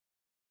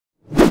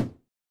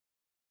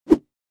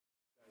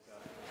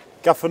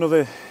Gaff,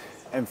 another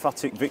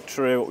emphatic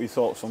victory. What were your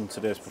thoughts on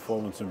today's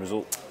performance and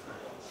result?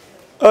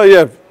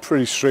 Yeah,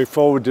 pretty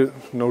straightforward.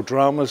 No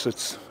dramas.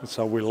 It's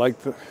how we like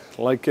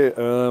it.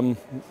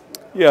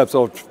 Yeah, I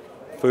thought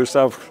first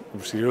half,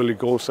 obviously early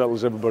goal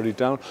settles everybody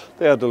down.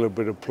 They had a little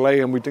bit of play,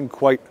 and we didn't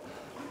quite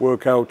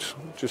work out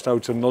just how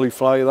to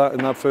nullify that in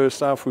that first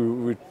half.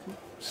 We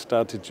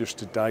started just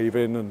to dive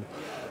in and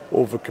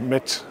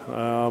overcommit,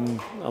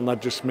 and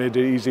that just made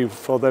it easy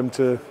for them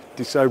to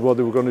decide what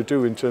they were going to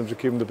do in terms of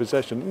keeping the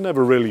possession. It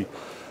never really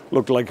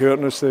looked like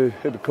hurting us. They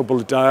hit a couple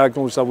of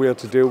diagonals that we had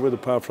to deal with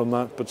apart from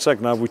that. But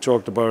second half, we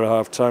talked about at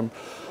half time,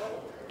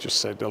 just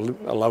said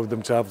allow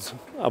them to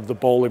have the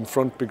ball in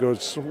front,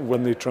 because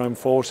when they try and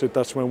force it,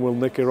 that's when we'll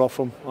nick it off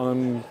them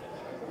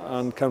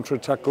and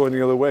counter-attack going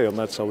the other way, and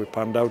that's how it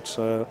panned out.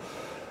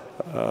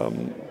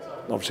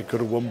 Obviously could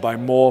have won by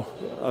more.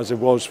 As it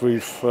was,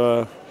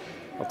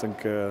 I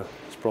think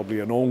it's probably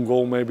an own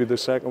goal, maybe the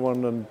second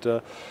one,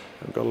 and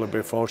got a little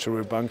bit fortunate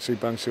with Banksy.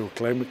 Banksy will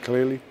claim it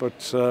clearly,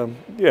 but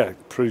yeah,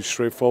 pretty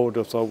straightforward.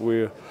 I thought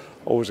we were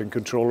always in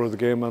control of the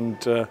game,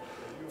 and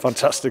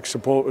fantastic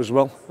support as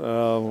well.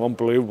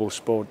 Unbelievable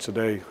support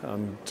today,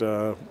 and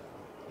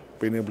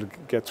being able to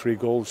get 3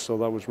 goals, so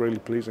that was really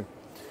pleasing.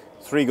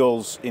 3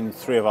 goals in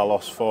 3 of our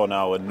last 4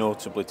 now, and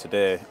notably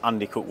today,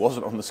 Andy Cook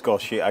wasn't on the score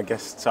sheet. I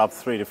guess to have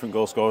 3 different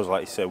goal scorers,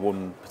 like you say,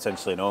 one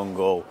potentially an own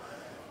goal,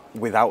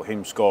 without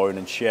him scoring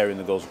and sharing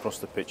the goals across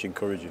the pitch,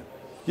 encouraging.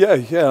 Yeah,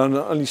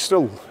 and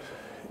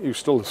he was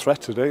still a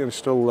threat today, and he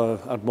still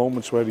had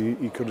moments where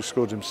he could have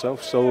scored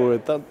himself. So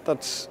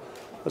that's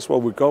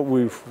what we got.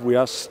 We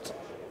asked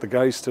the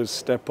guys to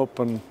step up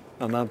and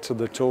add to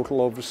the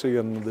total, obviously,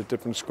 and the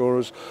different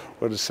scorers.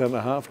 We had a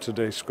centre half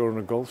today scoring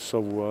a goal,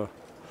 so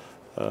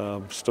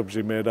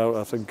Stubbsy made out,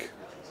 I think,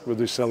 with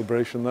his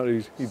celebration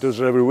that he does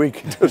it every week.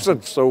 He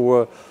doesn't.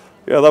 So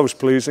yeah, that was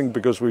pleasing,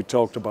 because we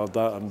talked about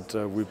that,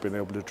 and we've been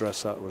able to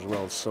address that as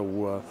well.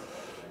 So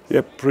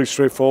yeah, pretty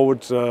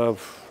straightforward.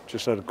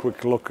 Just had a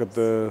quick look at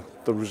the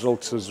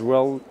results as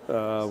well.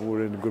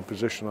 We're in a good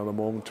position at the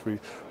moment. We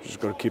just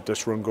got to keep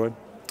this run going.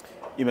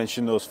 You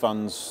mentioned those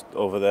fans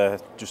over there,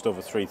 just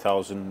over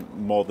 3,000,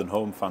 more than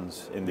home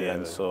fans in the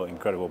end. So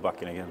incredible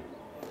backing again.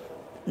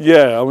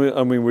 Yeah,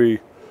 I mean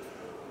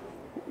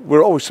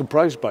we're always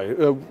surprised by it.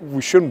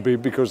 We shouldn't be,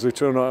 because they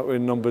turn out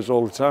in numbers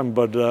all the time,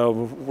 but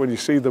when you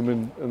see them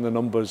in the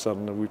numbers,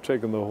 and we've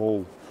taken the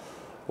whole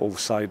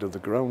side of the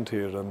ground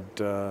here, and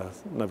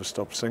never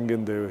stopped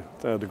singing. They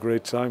had a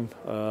great time.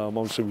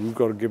 Obviously we've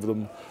got to give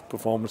them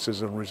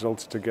performances and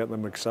results to get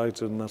them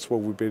excited, and that's what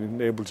we've been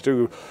able to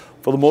do.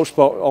 For the most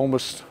part,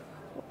 almost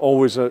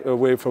always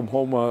away from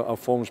home, our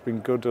form's been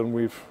good,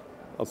 and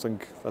I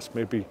think that's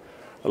maybe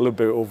a little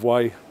bit of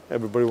why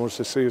everybody wants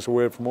to see us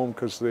away from home,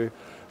 because they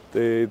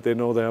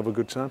know they have a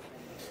good time.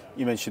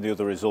 You mentioned the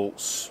other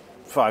results.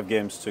 5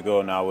 games to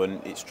go now,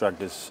 and it's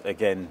dragged us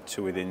again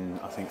to within,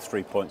 I think,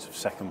 3 points of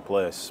second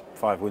place.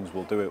 5 wins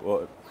will do it,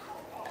 won't it?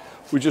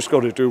 We just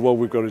got to do what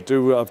we've got to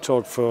do. I've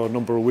talked for a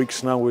number of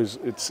weeks now.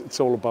 It's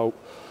all about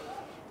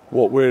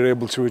what we're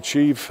able to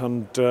achieve,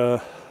 and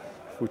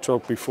we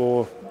talked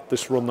before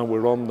this run that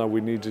we're on that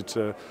we needed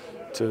to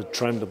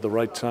trend at the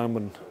right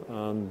time,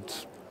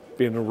 and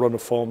be in a run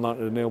of form that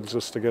enables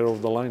us to get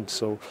over the line.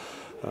 So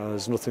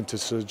there's nothing to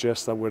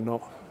suggest that we're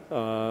not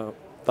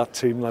that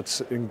team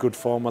that's in good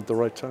form at the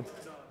right time.